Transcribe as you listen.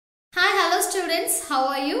students, how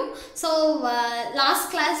are you? So last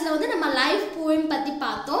class la vandu nama live poem patti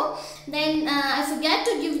paathom. Then I forgot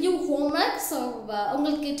to give you homework. So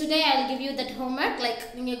ungalku today I'll give you that homework, like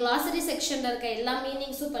neenga glossary section la irukka ella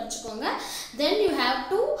meanings padichukonga. Then you have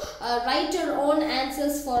to write your own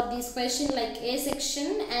answers for this question, like A section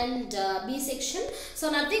and B section. So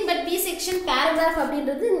nothing but B section paragraph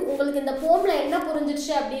abindrathu ungalku indha poem la enna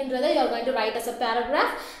purinjiruchu abindratha you are going to write as a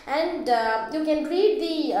paragraph, and you can read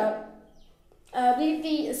the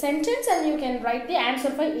sentence and you can write the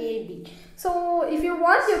answer for A, B. So if you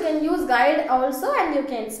want, you can use guide also and you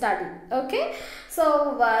can study. Okay, so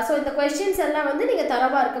in the questions ella vandu neenga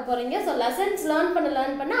tharava irukka poringa. So lessons learn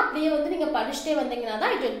panna apdiye vandu neenga padishite vandinga da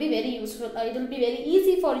it will be very useful, it will be very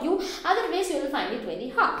easy for you, otherwise you will find it very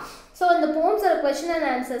hard. So in the poems or question and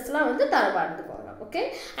answers la vandu tharava edukonga. Okay,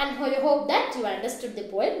 and I hope that you understood the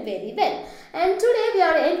poem very well. And today we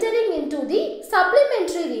are entering into the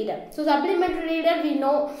supplementary reader. So supplementary reader we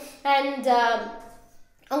know, and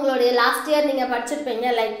last year neenga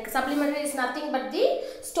padichirpeenga, like supplementary is nothing but the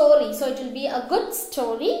story, so it will be a good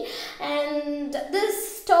story. And this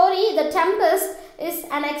story, The Tempest, is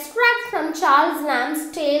an extract from Charles Lamb's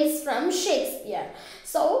Tales from Shakespeare.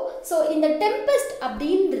 So in The Tempest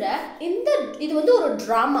abindra இது வந்து ஒரு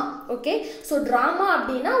drama. Okay, so drama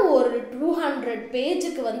அப்படினா ஒரு 200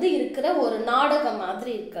 பேஜுக்கு வந்து இருக்கிற ஒரு நாடகம்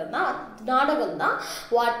மாதிரி இருக்குன்னா நாடகம் தான்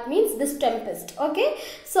what means this Tempest. Okay,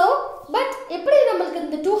 so but எப்படி நமக்கு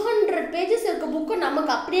இந்த 200 pages இருக்க புக்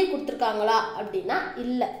நமக்கு அப்படியே கொடுத்திருக்காங்களா அப்படினா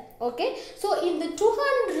இல்ல. Okay, so in the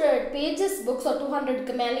 200 pages books or 200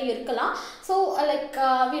 க்கு மேல இருக்கலாம். So like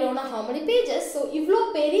we don't know how many pages. So இவ்ளோ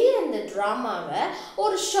பெரிய இந்த டிராமாவை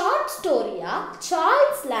ஒரு ஷார்ட் ஸ்டோரியா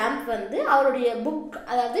சார்ல்ஸ் லாம்ப் வந்து அவருடைய புக்,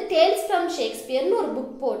 அதாவது டேல்ஸ் ஃப்ரம் ஷேக்ஸ்பியர்னு ஒரு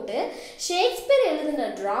புக் போட்டு ஷேக்ஸ்பியர் எழுதின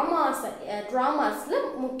டிராமாஸ்ல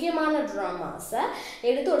முக்கியமான டிராமாஸை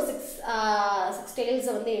எடுத்து ஒரு 6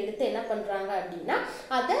 டேல்ஸை வந்து எடுத்து என்ன பண்றாங்க அப்படின்னா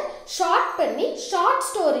அதை ஷார்ட் பண்ணி ஷார்ட்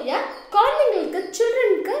ஸ்டோரியை குழந்தைங்களுக்கு,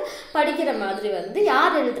 சில்ட்ரனுக்கு படிக்கிற மாதிரி வந்து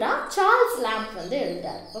யார் எழுதுறா? சார்ல்ஸ் லாம்ப் வந்து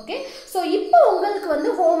எழுதுறாரு. ஓகே, ஸோ இப்போ உங்களுக்கு வந்து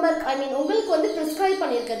ஹோம்ஒர்க், ஐ மீன் உங்களுக்கு வந்து ப்ரிஸ்கிரைப்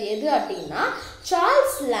பண்ணியிருக்கிறது எது அப்படின்னா,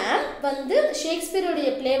 சார்ல்ஸ் லாம்ப் வந்து ஷேக்ஸ்பியருடைய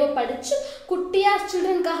பிளேவை படித்து குட்டியாக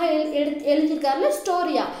சில்ட்ரனுக்காக எழுதியிருக்காருல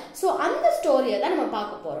ஸ்டோரியா. ஸோ அந்த ஸ்டோரியை தான் நம்ம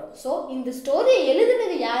பார்க்க போகிறோம். ஸோ இந்த ஸ்டோரியை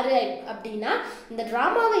எழுதுனது யார் அப்படின்னா, இந்த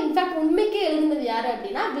ட்ராமாவை இன்ஃபேக்ட் உண்மைக்கே எழுதுனது யார்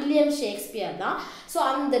அப்படின்னா வில்லியம் ஷேக்ஸ்பியர் தான். ஸோ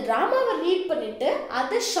அந்த ட்ராமாவை ரீட் பண்ணிவிட்டு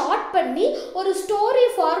அதை ஷார்ட் பண்ணி ஒரு ஸ்டோரி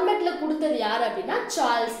ஃபார்மேட்டில் கொடுத்தது யார் அப்படின்னா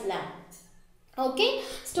சார்ல்ஸ் லாம்ப். ஓகே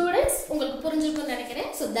ஸ்டூடெண்ட்ஸ், உங்களுக்கு புரிஞ்சிருக்கும்னு நினைக்கிறேன்.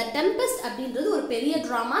 ஸோ த டெம்பஸ்ட் அப்படின்றது ஒரு பெரிய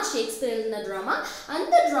ட்ராமா, ஷேக்ஸ்பியர் எழுதின ட்ராமா.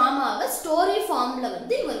 அந்த ட்ராமாவை ஸ்டோரி ஃபார்மில்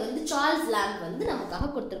வந்து இவர் வந்து சார்ல்ஸ் லாம்ப் வந்து நமக்காக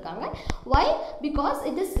கொடுத்துருக்காங்க. வை? Because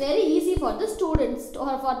it is very easy for the students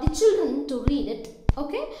or for the children to read it.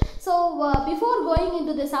 Okay, so before going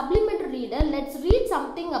into the supplementary reader, let's read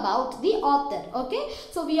something about the author. Okay,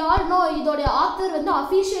 so we all know இதோட author வந்து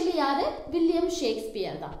officially யாரு? William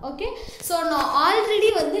Shakespeare தான். Okay, so நான்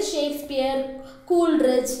already வந்து Shakespeare,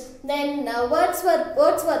 கூல்ரிட்ஜ், தென் Wordsworth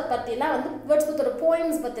பற்றிலாம் வந்து வேர்ட்ஸ்வர்த்தோட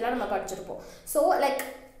poems பற்றிலாம் நம்ம படிச்சிருப்போம். ஸோ லைக்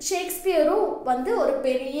ஷேக்ஸ்பியரும் வந்து ஒரு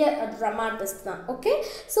பெரிய ட்ராமாட்டிஸ்ட் தான். Okay,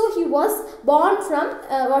 so he was born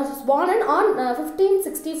on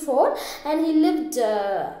 1564 and he lived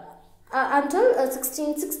until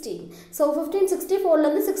 1616. So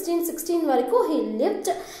 1564லேருந்து 1616 வரைக்கும் he lived,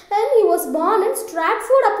 and he was born in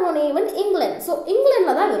Stratford upon Avon, England. So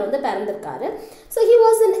இங்கிலாண்டில் தான் இவர் வந்து பிறந்திருக்காரு. So he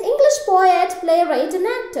was an English poet, playwright and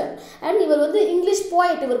actor. And இவர் வந்து English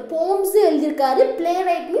poet, இவர் poems எழுதியிருக்காரு.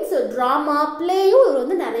 playwright means drama, playயும் இவர்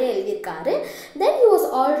வந்து நிறைய எழுதியிருக்காரு. Then he was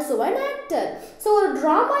also an actor. So ஒரு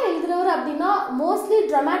ட்ராமா எழுதுறவர் அப்படின்னா மோஸ்ட்லி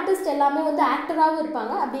ட்ராமாட்டிஸ்ட் எல்லாமே வந்து ஆக்டராகவும்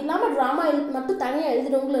இருப்பாங்க, அப்படி இல்லாமல் ட்ராமா மட்டும் தனியாக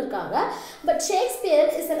எழுதுறவங்களும் இருக்காங்க. But Shakespeare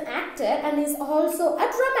is an actor and is also a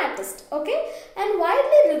dramatist. Okay, and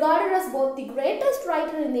widely regarded as both the greatest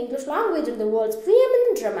writer in the English language and the world's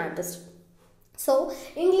preeminent dramatist. So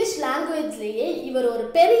English லாங்குவேஜ்லேயே இவர் ஒரு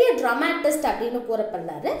பெரிய dramatist அப்படின்னு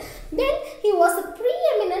கூறப்படுறாரு. Then he was a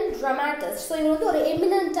ப்ரீஎமினன்ட் dramatist. So இவர் வந்து ஒரு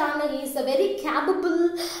எமினன்ட்டான, he is a very capable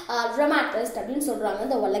dramatist அப்படின்னு சொல்கிறாங்க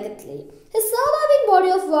இந்த உலகத்திலேயே. His surviving body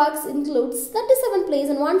of works includes 37 plays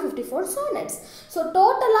and 154 sonnets. So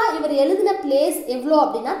டோட்டலாக இவர் எழுதின பிளேஸ் எவ்வளோ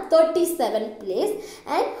அப்படின்னா 37 plays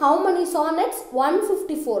and how many sonnets?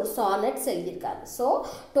 154 sonnets எழுதியிருக்காரு. ஸோ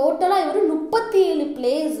டோட்டலாக இவர் 37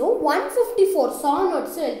 பிளேஸும் 154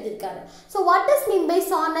 sonnets எழுதியிருக்காரு. So what is mean by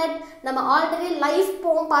sonnet? நம்ம ஆல்ரெடி லைஃப்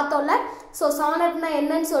போம் பார்த்தோம்ல. ஸோ சானட்னா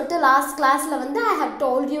என்னன்னு சொல்லிட்டு லாஸ்ட் கிளாஸில் வந்து I have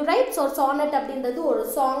told you right. So sonnet அப்படின்றது ஒரு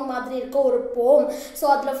சாங் மாதிரி இருக்கும், ஒரு போம். ஸோ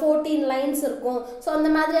அதில் 14 lines இருக்கும். ஸோ அந்த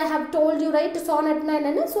மாதிரி I have told you right சானட்னா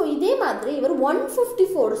என்னென்னு. ஸோ இதே மாதிரி இவர்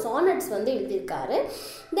 154 sonnets வந்து எழுதியிருக்காரு.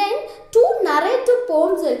 Then 2 narrative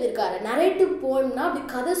poems எழுதியிருக்காரு. narrative poemனா அப்படி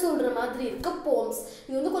கதை சொல்கிற மாதிரி இருக்க poems.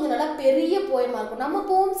 இது வந்து கொஞ்சம் நல்லா பெரிய poem இருக்கும். நம்ம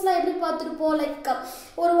poemsலாம் எப்படி பார்த்துருப்போம், லைக்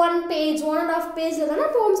ஒரு 1 page 1.5 page தானே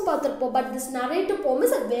poems பார்த்துருப்போம். But this narrative poem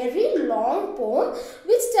is a very long poem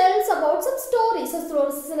which tells about some stories.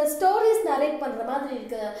 சில stories narrate பண்ணுற மாதிரி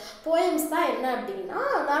இருக்க poems தான் என்ன அப்படின்னா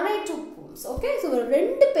narrative poems. Okay, so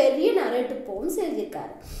ரெண்டு பெரிய narrative poems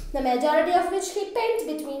எழுதியிருக்காரு. The majority of which he penned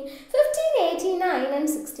between 1589 and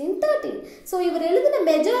 1613. So இவர் எழுதின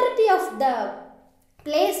majority of the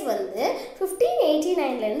plays வந்து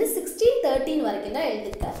 1589 இருந்து 1613 வரைக்கும் தான்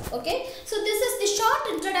எழுதியிருக்காரு. Okay, so this is the short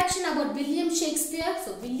introduction about William Shakespeare.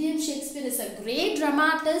 So William Shakespeare is a great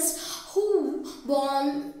dramatist who born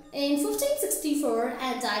in 1564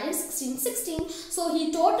 and died in 1616. So he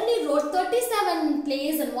totally wrote 37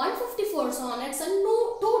 plays and 154 sonnets and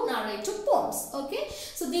 2 narrative poems. Okay,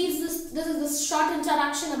 so this is the short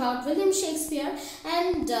introduction about William Shakespeare,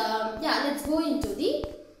 and yeah, let's go into the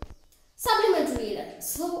supplementary reader.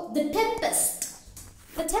 So The Tempest.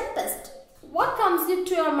 The Tempest. What comes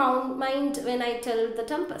into your mind when I tell The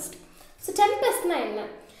Tempest? So Tempest na enna?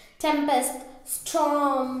 Tempest,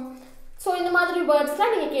 storm. So இந்த மாதிரி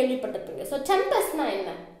வேர்ட்ஸ்லாம் நீங்கள் கேள்விப்பட்டிருப்பீங்க. So tempest na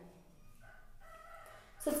enna?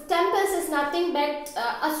 So tempest is nothing but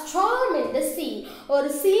a storm in the sea. ஒரு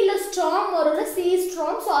seaல storm ஒரு sea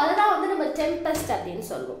storm. So அதெல்லாம் வந்து நம்ம tempest அப்படின்னு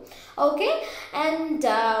சொல்லுவோம். Okay, and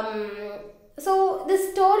so this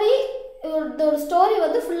story, ஒரு ஸ்டோரி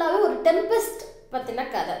வந்து ஃபுல்லாகவே ஒரு டெம்பஸ்ட் பற்றின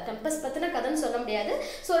கதை. டெம்பஸ்ட் பற்றின கதைன்னு சொல்ல முடியாது.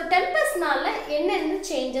 ஸோ ஒரு டெம்பஸ்ட்னால என்னென்ன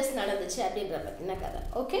சேஞ்சஸ் நடந்துச்சு அப்படின்ற பற்றின கதை.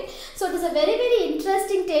 Okay, so it is a very very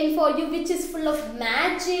interesting Dale for you which is full of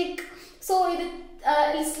magic. So இது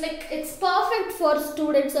it's perfect for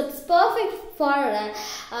students, it's perfect for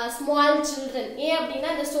small children. ஏன்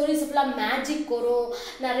அப்படின்னா இந்த ஸ்டோரிஸ் ஃபுல்லாக மேஜிக் வரும்,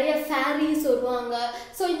 நிறைய ஃபேரிஸ் வருவாங்க.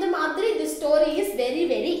 ஸோ இந்த மாதிரி the story is very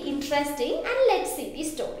very interesting, and let's see the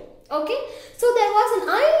story. Okay, so there was an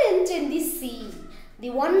island in the sea,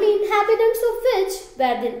 the only inhabitants of which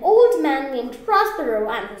were an old man named Prospero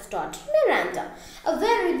and his daughter Miranda, a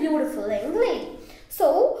very beautiful young lady. So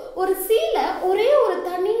ஒரு சீல ஒரே ஒரு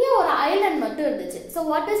தனியாக ஒரு Island மட்டும் இருந்துச்சு. So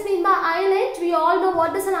what is mean by island? We all know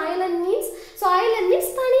what does an island means. So island means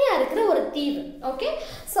தனியாக இருக்கிற ஒரு தீவு. Okay,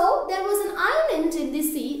 so there was an island in the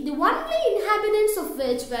sea, the only inhabitants of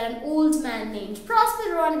which were an old man named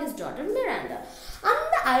Prospero and his daughter Miranda.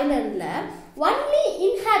 அந்த ஐலண்டில் only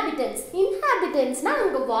இன்ஹாபிட்டன்ஸ்னால்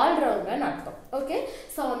அங்கே வாழ்கிறவங்கன்னு அர்த்தம். Okay,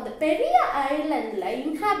 so அந்த பெரிய ஐலண்டில்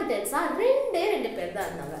இன்ஹாபிட்டன்ஸாக ரெண்டு பேர் தான்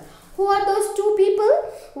இருந்தாங்க. Who are those two people?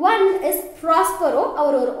 One is Prospero,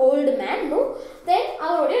 அவர் ஒரு old man, no? Then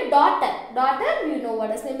அவருடைய daughter, you know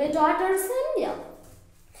what is name by daughter, Sandhya.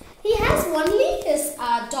 He has only his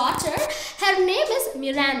daughter, her name is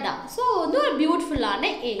Miranda. So வந்து ஒரு பியூட்டிஃபுல்லான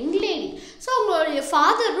young lady. So அவங்களுடைய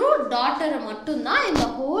ஃபாதரும் டாட்டரும் மட்டும்தான் இந்த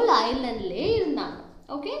whole ஐலண்ட்லேயே இருந்தாங்க.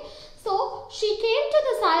 Okay, so she came to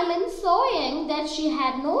this island so young that she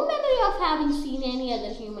had no memory of having seen any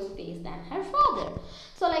other human face than her father.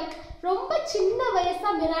 So like ரொம்ப சின்ன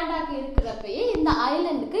வயசாக மிராண்டாக்கு இருக்கிறப்பயே இந்த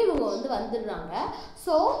ஐலண்டுக்கு இவங்க வந்து வந்துடுறாங்க.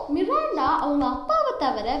 ஸோ மிராண்டா அவங்க அப்பாவை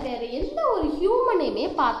தவிர வேறு எந்த ஒரு ஹியூமனையுமே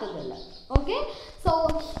பார்த்ததில்லை. Okay, so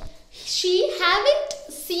she haven't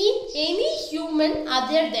seen any human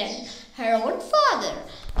other than her own father.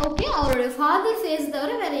 Okay, அவருடைய ஃபாதர் ஃபேஸ்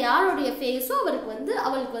தவிர வேறு யாருடைய ஃபேஸும்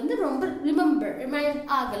அவளுக்கு வந்து ரொம்ப ரிமெம்பர்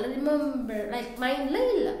லைக்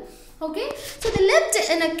மைண்டில் இல்லை. Okay, so they lived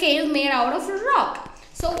in a cave made out of rock.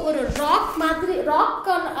 So ஒரு ராக் மாதிரி ராக்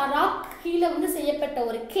கீழே வந்து செய்யப்பட்ட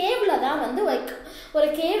ஒரு கேவில் தான் வந்து ஒரு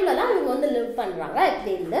கேவில் தான் இவங்க வந்து லிவ் பண்ணுறாங்க.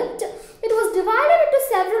 they lived. It was divided into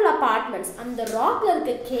several apartments. அந்த ராக்ல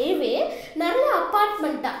இருக்க கேவே நிறைய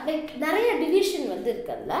அப்பார்ட்மெண்ட்டாக லைக் நிறைய டிவிஷன் வந்து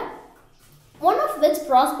இருக்குல்ல. One of which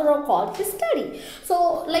Prospero called his study. So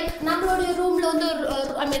like நம்மளுடைய ரூமில்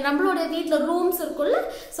வந்து நம்மளுடைய வீட்டில் ரூம்ஸ் இருக்குல்ல.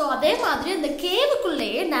 ஸோ அதே மாதிரி இந்த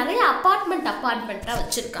கேவுக்குள்ளேயே நிறைய அப்பார்ட்மெண்ட்டாக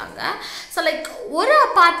வச்சுருக்காங்க. ஸோ லைக் ஒரு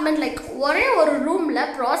அப்பார்ட்மெண்ட் லைக் ஒரே ஒரு ரூமில்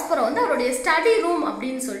ப்ராஸ்பரோ வந்து அவருடைய ஸ்டடி ரூம்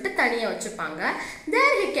அப்படின்னு சொல்லிட்டு தனியாக வச்சுருப்பாங்க.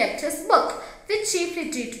 There he kept his book which chiefly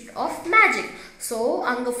treated of magic. So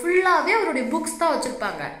அங்கே ஃபுல்லாகவே அவருடைய புக்ஸ் தான்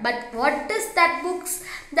வச்சுருப்பாங்க. But what is that books?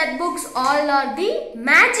 That books all R the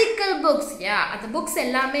magical books. அந்த புக்ஸ்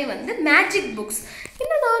எல்லாமே வந்து மேஜிக் புக்ஸ்.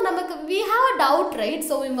 என்னன்னா நமக்கு we have a doubt, right?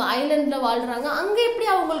 So இவங்க ஐலண்டில் வாழ்கிறாங்க, அங்கே எப்படி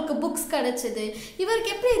அவங்களுக்கு புக்ஸ் கிடச்சிது,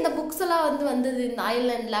 இவருக்கு எப்படி இந்த புக்ஸ் எல்லாம் வந்தது இந்த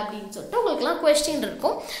ஐலண்டில் அப்படின்னு சொல்லிட்டு உங்களுக்குலாம் கொஸ்டின்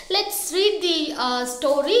இருக்கும். Let's read the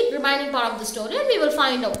story, remaining part of the story, and we will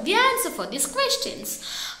find out the answer for these questions.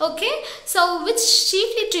 Okay, so which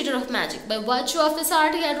chiefly treated of magic. By virtue of his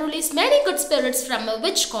art, he had released many good spirits from a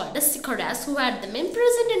witch called a Sycorax, who had them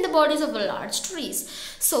imprisoned in the bodies of large trees.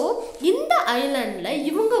 So இந்த ஐலண்டில்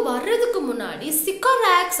இவங்க வர்றதுக்கு முன்னாடி முன்னாடி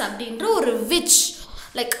சிக்கராக்ஸ் அப்படின்ற ஒரு which,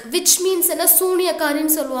 like which means என்ன,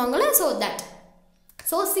 சூனியக்காரின்னு சொல்லுவாங்கள்ல.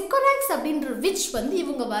 So சிக்கராக்ஸ் அப்படின்ற விச் வந்து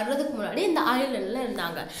இவங்க வர்றதுக்கு முன்னாடி இந்த ஐலண்டில்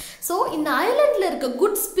இருந்தாங்க. ஸோ இந்த ஐலண்டில் இருக்க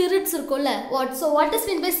குட் ஸ்பிரிட்ஸ் இருக்கும்ல, what is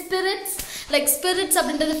mean by spirits? Like spirits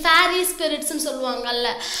அப்படின்றது ஃபேரி ஸ்பிரிட்ஸ்ன்னு சொல்லுவாங்கல்ல.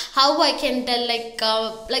 Have I can tell,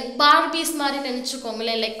 like Barbie's மாதிரி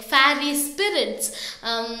நினச்சிக்கோங்களேன். லைக் ஃபேரி ஸ்பிரிட்ஸ்,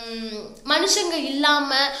 மனுஷங்க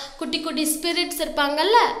இல்லாமல் குட்டி குட்டி ஸ்பிரிட்ஸ்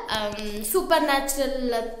இருப்பாங்கல்ல, super natural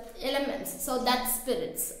elements. So that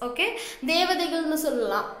spirits, okay, தேவதைகள்னு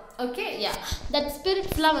சொல்லலாம். ஓகே, யா, தட்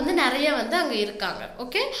ஸ்பிரிட்ஸ்லாம் வந்து நிறைய வந்து அங்கே இருக்காங்க.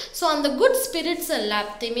 ஓகே, ஸோ அந்த குட் ஸ்பிரிட்ஸ்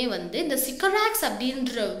எல்லாத்தையுமே வந்து இந்த சிக்கராக்ஸ்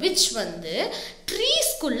அப்படின்ற விச் வந்து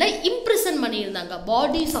ட்ரீஸ்குள்ளே இம்ப்ரிசன் பண்ணியிருந்தாங்க.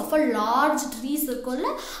 Bodies of a large trees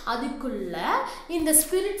இருக்கும்ல, அதுக்குள்ள இந்த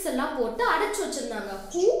ஸ்பிரிட்ஸ் எல்லாம் போட்டு அடைச்சி வச்சிருந்தாங்க.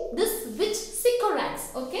 Who? This which சிக்கராக்ஸ்.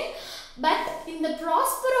 Okay, but இந்த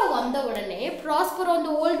ப்ராஸ்பரோ வந்த உடனே, ப்ராஸ்பரோ அந்த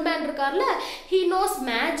ஓல்ட் மேன் இருக்கார்ல, he knows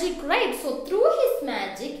magic, right? So through his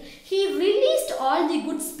magic he released all the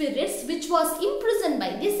good spirits which was imprisoned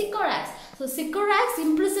by the சிக்கராக்ஸ். So சிக்கராக்ஸ்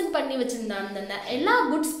imprison பண்ணி வச்சிருந்தாங்க அந்த எல்லா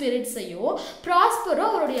குட் ஸ்பிரிட்ஸையும் ப்ராஸ்பரோ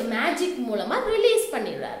அவருடைய மேஜிக் மூலமாக ரிலீஸ்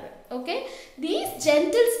பண்ணிடுறாரு. Okay, these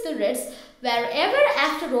gentle spirits were ever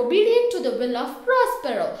after obedient to the will of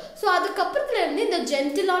Prospero. So அதுக்கப்புறத்துல இருந்து இந்த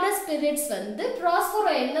ஜென்டிலான spirits வந்து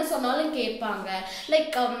ப்ராஸ்பரோ என்ன சொன்னாலும் கேட்பாங்க.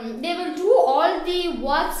 Like they will do all the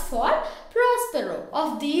works for Prospero. Of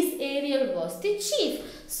these Ariel was the chief.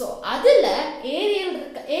 So அதுல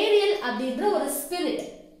Ariel அப்படின்ற ஒரு spirit,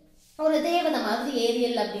 ஒரு தேவதை மாதிரி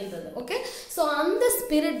ஏரியல் அப்படின்றது. ஓகே, ஸோ அந்த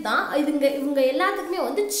ஸ்பிரிட் தான் இவங்க எல்லாத்துக்குமே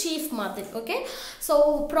வந்து சீஃப் மாதிரி. ஓகே, ஸோ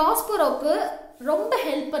ப்ராஸ்பரோக்கு ரொம்ப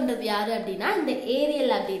ஹெல்ப் பண்ணுறது யார் அப்படின்னா இந்த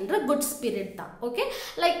ஏரியல் அப்படின்ற குட் ஸ்பிரிட் தான். ஓகே,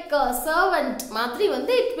 லைக் சர்வன்ட் மாதிரி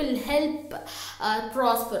வந்து it will help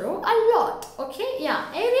Prospero a lot. Okay, yeah,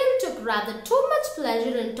 Ariel took rather too much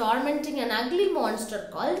pleasure in tormenting an ugly monster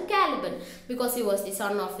called Caliban because he was the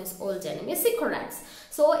son of his old enemy Sycorax.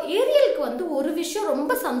 So ஏரியலுக்கு வந்து ஒரு விஷயம்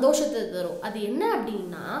ரொம்ப சந்தோஷத்தை தரும். அது என்ன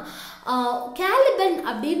அப்படின்னா, Caliban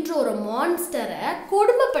அப்படின்ற ஒரு மான்ஸ்டரை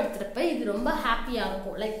கொடுமைப்படுத்துறப்ப இது ரொம்ப ஹாப்பியாக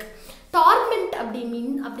இருக்கும். லைக் டார்மெண்ட்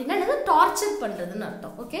அப்படின்னா என்னது, டார்ச்சர் பண்ணுறதுன்னு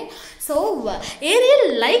அர்த்தம். Okay, so Ariel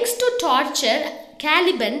likes to torture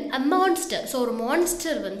Caliban a monster. So ஒரு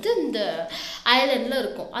மான்ஸ்டர் வந்து இந்த ஐலண்டில்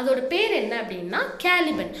இருக்கும், அதோட பேர் என்ன அப்படின்னா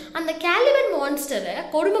கேலிபன். அந்த கேலிபன் மான்ஸ்டரை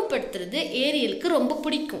கொடுமைப்படுத்துறது ஏரியலுக்கு ரொம்ப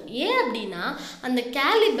பிடிக்கும். ஏன் அப்படின்னா அந்த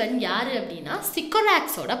கேலிபன் யார் அப்படின்னா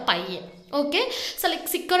சிக்கராக்ஸோட பையன். ஓகே, ஸோ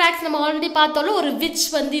லைக் சிக்கராக்ஸ் நம்ம ஆல்ரெடி பார்த்தோம்ல, ஒரு விச்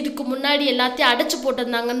வந்து இதுக்கு முன்னாடி எல்லாத்தையும் அடைச்சி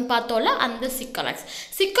போட்டிருந்தாங்கன்னு பார்த்தோம்ல, அந்த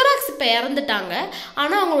சிக்கராக்ஸ் இப்போ இறந்துட்டாங்க.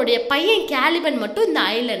 ஆனால் அவங்களுடைய பையன் கேலிபன் மட்டும் இந்த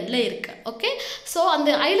ஐலண்டில் இருக்கு. ஓகே, ஸோ அந்த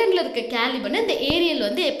ஐலண்டில் இருக்க கேலிபன் இந்த ஏரியல்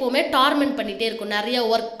வந்து எப்போவுமே டார்மெண்ட் பண்ணிகிட்டே இருக்கும், நிறைய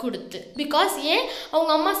ஒர்க் கொடுத்து. பிகாஸ் ஏன்,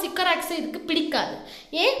 அவங்க அம்மா சிக்கராக்ஸை இதுக்கு பிடிக்காது.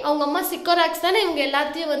 ஏன், அவங்க அம்மா சிக்கராக்ஸ் தானே இவங்க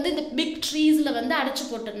எல்லாத்தையும் வந்து இந்த பிக் ட்ரீஸில் வந்து அடைச்சி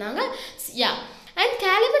போட்டிருந்தாங்க. யா, and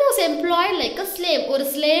Caliban was employed like a slave. ஒரு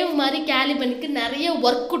slave மாதிரி கேலிபனுக்கு நிறைய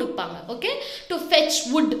ஒர்க் கொடுப்பாங்க. Okay, to fetch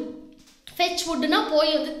wood. Fetch வுட்னா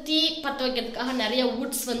போய் வந்து தீ பற்ற வைக்கிறதுக்காக நிறைய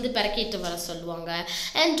வுட்ஸ் வந்து பிறக்கிட்டு வர சொல்லுவாங்க.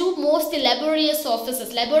 And two most laborious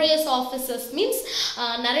officers means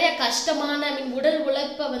நிறைய கஷ்டமான உடல்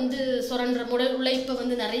உழைப்பை வந்து உடல் உழைப்பை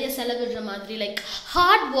வந்து நிறைய செலவிடுற மாதிரி, லைக்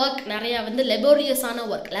ஹார்ட் ஒர்க் நிறையா வந்து laborious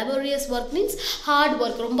work means hard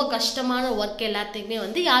work, ரொம்ப கஷ்டமான ஒர்க் எல்லாத்துக்குமே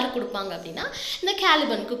வந்து யாருக்கு கொடுப்பாங்க அப்படின்னா இந்த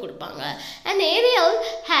கேலிபனுக்கு கொடுப்பாங்க. And Ariel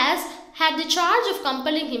had the charge of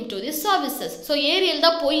compelling him to the services. So Ariel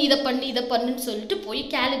தான் போய் இதை பண்ணுன்னு சொல்லிட்டு போய்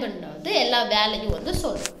கேலிபன் வந்து எல்லா வேலையும் வந்து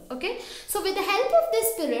சொல்லுவாங்க. Okay, so with the help of these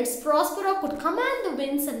spirits, Prospero could command the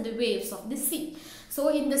winds and the waves of the sea. So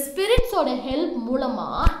இந்த ஸ்பிரிட்ஸோட ஹெல்ப்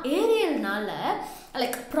மூலமா ஏரியல்னால,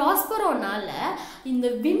 லைக் ப்ராஸ்பரோனால இந்த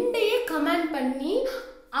விண்டையே கமாண்ட் பண்ணி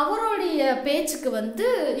அவருடைய பேச்சுக்கு வந்து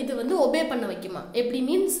இது வந்து ஒபே பண்ண வைக்குமா. எப்படி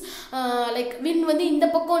மீன்ஸ், லைக் விண்ட் வந்து இந்த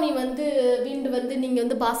பக்கம் நீ வந்து விண்ட் வந்து நீங்கள்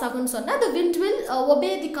வந்து பாஸ் ஆகும்னு சொன்னால் the wind will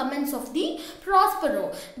obey the commands of the Prospero.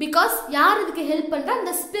 Because யார் இதுக்கு ஹெல்ப் பண்ணுறா,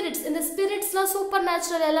 இந்த ஸ்பிரிட்ஸ். இந்த ஸ்பிரிட்ஸ்லாம் சூப்பர்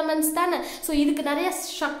நேச்சுரல் எலமெண்ட்ஸ் தானே. ஸோ இதுக்கு நிறைய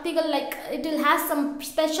சக்திகள், like it will have some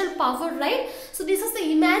special power, right? So this is the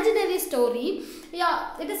imaginary story. Yeah,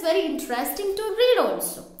 it is very interesting to read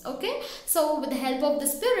also. Okay, so with the help of the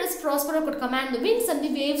spirits, Prospero could command the winds and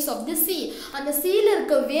the waves of the sea. And the sea la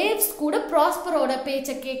irukka waves kuda Prospero oda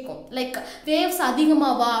pecha kekkum, like waves adhigama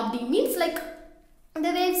va abdi means like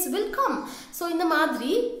the waves will come. So in the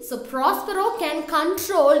madri, so Prospero can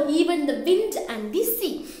control even the wind and the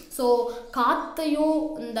sea. So காத்தையும்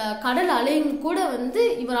இந்த கடல் அலையும் கூட வந்து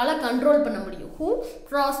இவரால் control பண்ண முடியும். Who?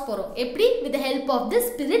 Prospero. எப்படி? With the help of the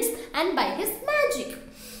spirits and by his magic.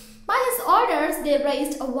 By his orders, they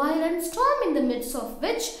raised a violent storm, in the midst of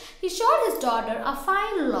which he showed his daughter a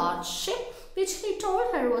fine large ship, which he told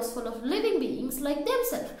her was full of living beings like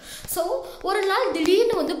themselves. So ஒரு நாள்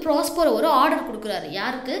திடீர்னு வந்து prosper ஒரு order கொடுக்குறாரு.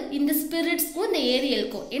 யாருக்கு? இந்த ஸ்பிரிட்ஸ்க்கும் இந்த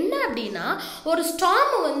ஏரியலுக்கும். என்ன அப்படின்னா, ஒரு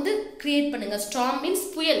ஸ்டார்ம் வந்து கிரியேட் பண்ணுங்க. ஸ்டார்ம் மீன்ஸ்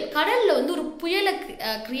புயல். கடலில் வந்து ஒரு புயலை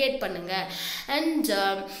கிரியேட் பண்ணுங்க. அண்ட்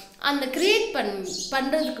அந்த கிரியேட்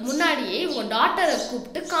பண்ணுறதுக்கு முன்னாடியே உங்கள் டாட்டரை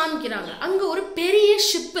கூப்பிட்டு காமிக்கிறாங்க. அங்கே ஒரு பெரிய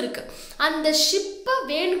ஷிப் இருக்குது. அந்த ஷிப்பை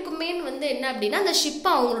வேணுக்குமேன்னு வந்து என்ன அப்படின்னா, அந்த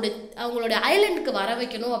ஷிப்பை அவங்களோட ஐலண்டுக்கு வர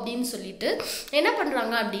வைக்கணும் அப்படின்னு சொல்லிட்டு என்ன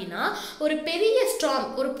பண்ணுறாங்க அப்படின்னா, ஒரு பெரிய ஸ்டார்ம்,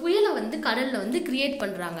 ஒரு புயலை வந்து கடலில் வந்து கிரியேட்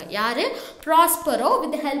பண்ணுறாங்க. யார்? Prospero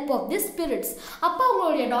with help of the spirits. அப்போ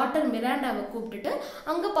அவங்களுடைய டாட்டர் மிராண்டாவை கூப்பிட்டுட்டு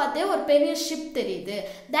அங்கே பார்த்தே ஒரு பெரிய ஷிப் தெரியுது.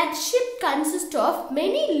 That ship consist of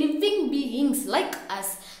many living beings like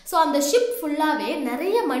as. So அந்த ஷிப் ஃபுல்லாகவே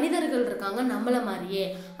நிறைய மனிதர்கள் இருக்காங்க நம்மளை மாதிரியே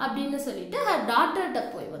அப்படின்னு சொல்லிட்டு டாட்டர்கிட்ட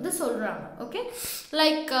போய் வந்து சொல்கிறாங்க. Okay,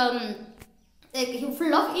 like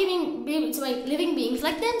full of living beings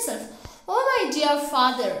like themselves. Oh my dear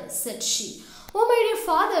father, said she. Oh my dear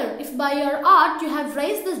father, if by your art you have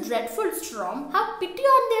raised this dreadful storm, have pity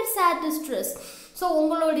on their sad distress. So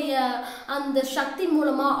உங்களுடைய அந்த சக்தி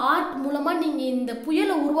மூலமாக, art மூலமாக நீங்கள் இந்த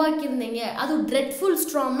புயலை உருவாக்கியிருந்தீங்க. அது dreadful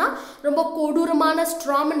ஸ்ட்ராம்னா ரொம்ப கொடூரமான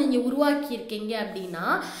ஸ்ட்ராமை நீங்கள் உருவாக்கியிருக்கீங்க அப்படின்னா,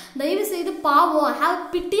 தயவு செய்து பாவம், have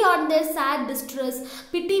PT on their chat distress.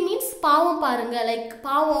 PT means பாவம் பாருங்கள், லைக்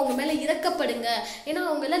பாவம் அவங்க மேலே இறக்கப்படுங்க. ஏன்னா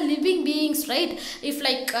அவங்க எல்லாம் living beings, right?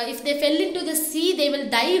 If they fell in to the sea they will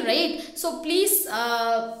tie, right? So please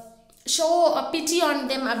show a PT on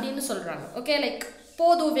them அப்படின்னு சொல்கிறாங்க. ஓகே, லைக்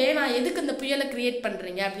போதும், வேணாம், எதுக்கு இந்த புயலை கிரியேட்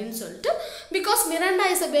பண்ணுறீங்க அப்படின்னு சொல்லிட்டு. Because Miranda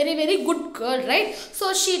is a very very good girl, right? So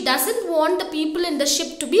she doesn't want the people in the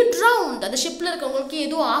ship to be drowned. அந்த ஷிப்பில் இருக்கவங்களுக்கு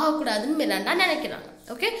எதுவும் ஆகக்கூடாதுன்னு மிராண்டா நினைக்கிறாங்க.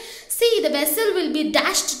 Okay, see the vessel will be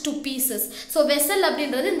dashed to pieces. So vessel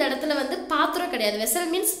அப்படின்றது இந்த இடத்துல வந்து பாத்திரம் கிடையாது.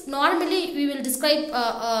 Vessel means normally we will describe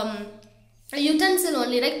utensil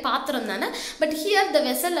only, right? பாத்திரம் தானே. பட் ஹியர் த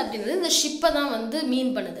வெசல் அப்படின்றது இந்த ஷிப்பை தான் வந்து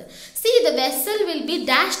மீன் பண்ணுது. see the vessel will be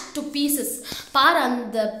dashed to pieces. பார்,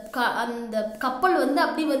 அந்த கப்பல் வந்து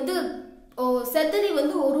அப்படி வந்து செதறி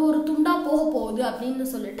வந்து ஒரு துண்டா போக போகுது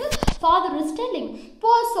அப்படின்னு சொல்லிட்டு father is telling.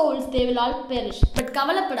 poor souls they will all perish. But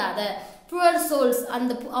கவலைப்படாத, புவர் சோல்ஸ்,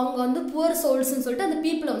 அவங்க வந்து புவர் சோல்ஸ்ன்னு சொல்லிட்டு அந்த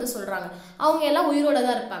பீப்புளை வந்து சொல்கிறாங்க. அவங்க எல்லாம் உயிரோட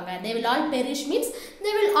தான் இருப்பாங்க. They will all perish means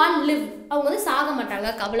they will all live. அவங்க வந்து சாக மாட்டாங்க,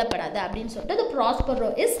 கவலைப்படாது அப்படின்னு சொல்லிட்டு the Prospero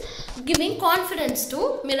is giving confidence to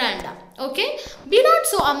Miranda. Okay, be not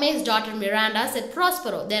so amazed, daughter Miranda, said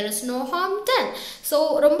Prospero. There is no harm done. So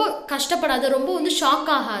ரொம்ப கஷ்டப்படாத, ரொம்ப வந்து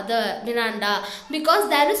ஷாக் ஆகாத Miranda, because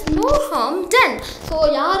there is no harm done. So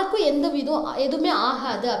யாருக்கும் எதுவுமே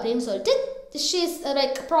ஆகாது அப்படின்னு சொல்லிட்டு she's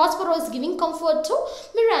like Prospero is giving comfort to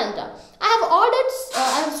Miranda. I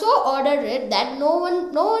have so ordered it that no one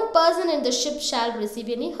person in the ship shall receive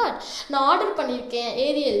any hurt. நான் order பண்ணியிருக்கேன்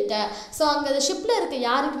ஏரியல்கிட்ட. So அங்கே அந்த ஷிப்பில் இருக்க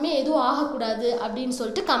யாருக்குமே எதுவும் ஆகக்கூடாது அப்படின்னு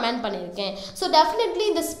சொல்லிட்டு கமெண்ட் பண்ணியிருக்கேன். ஸோ டெஃபினெட்லி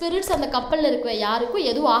இந்த ஸ்பிரிட்ஸ் அந்த கப்பலில் இருக்கிற யாருக்கும்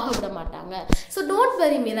எதுவும் ஆக விட மாட்டாங்க. ஸோ டோன்ட்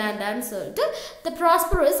வெரி மிராண்டான்னு சொல்லிட்டு the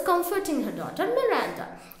Prospero is comforting her daughter Miranda.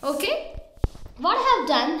 Okay, what I have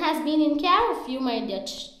done has been in care of you, my dear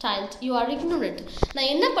child. You are ignorant. நான்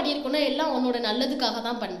என்ன பண்ணியிருக்கேன்னா எல்லாம் உன்னோட நல்லதுக்காக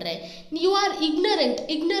தான் பண்ணுறேன். You are ignorant.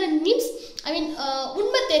 Ignorant means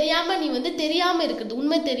உண்மை தெரியாமல் நீ வந்து தெரியாமல் இருக்கிறது,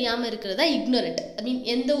 உண்மை தெரியாமல் இருக்கிறதா ignorant.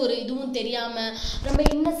 எந்த ஒரு இதுவும் தெரியாமல் ரொம்ப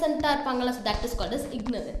இன்னசென்ட்டாக இருப்பாங்களா, that is called as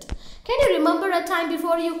ignorant. Can you remember a time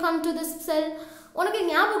before you come to this cell? உனக்கு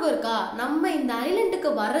ஞாபகம் இருக்கா நம்ம இந்த ஐலண்டுக்கு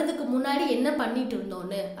வர்றதுக்கு முன்னாடி என்ன பண்ணிட்டு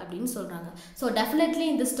இருந்தோன்னு அப்படின்னு சொல்கிறாங்க. ஸோ டெஃபினெட்லி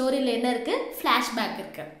இந்த ஸ்டோரியில் என்ன இருக்குது, ஃப்ளாஷ்பேக்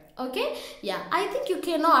இருக்குது. Okay, yeah, I think you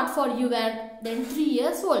can not for you where then 3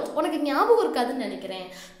 years old. உனக்கு ஞாபகம் இருக்காதுன்னு நினைக்கிறேன்.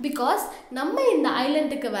 பிகாஸ் நம்ம இந்த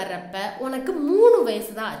ஐலண்டுக்கு வர்றப்ப உனக்கு 3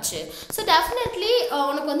 வயசு தான் ஆச்சு. ஸோ டெஃபினெட்லி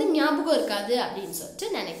உனக்கு வந்து ஞாபகம் இருக்காது அப்படின்னு சொல்லிட்டு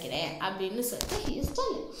நினைக்கிறேன் அப்படின்னு சொல்லிட்டு he is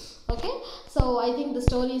telling. Okay, so I think the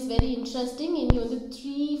story is very interesting. இனி வந்து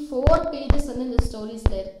 3-4 pages வந்து இந்த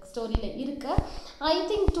ஸ்டோரியில் இருக்கு. I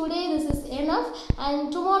think today this is enough and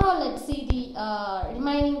tomorrow let's see the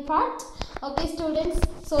remaining part. Okay students,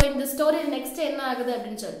 so in the story next என்ன ஆகுது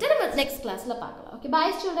அப்படின்னு சொல்லிட்டு நம்ம நெக்ஸ்ட் கிளாஸில் பார்க்கலாம். Okay,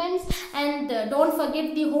 bye students and don't forget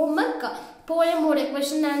the homework. poem ஓட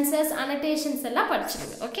question answers annotations எல்லாம்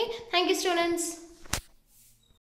படிச்சிடுங்க. Okay, thank you students.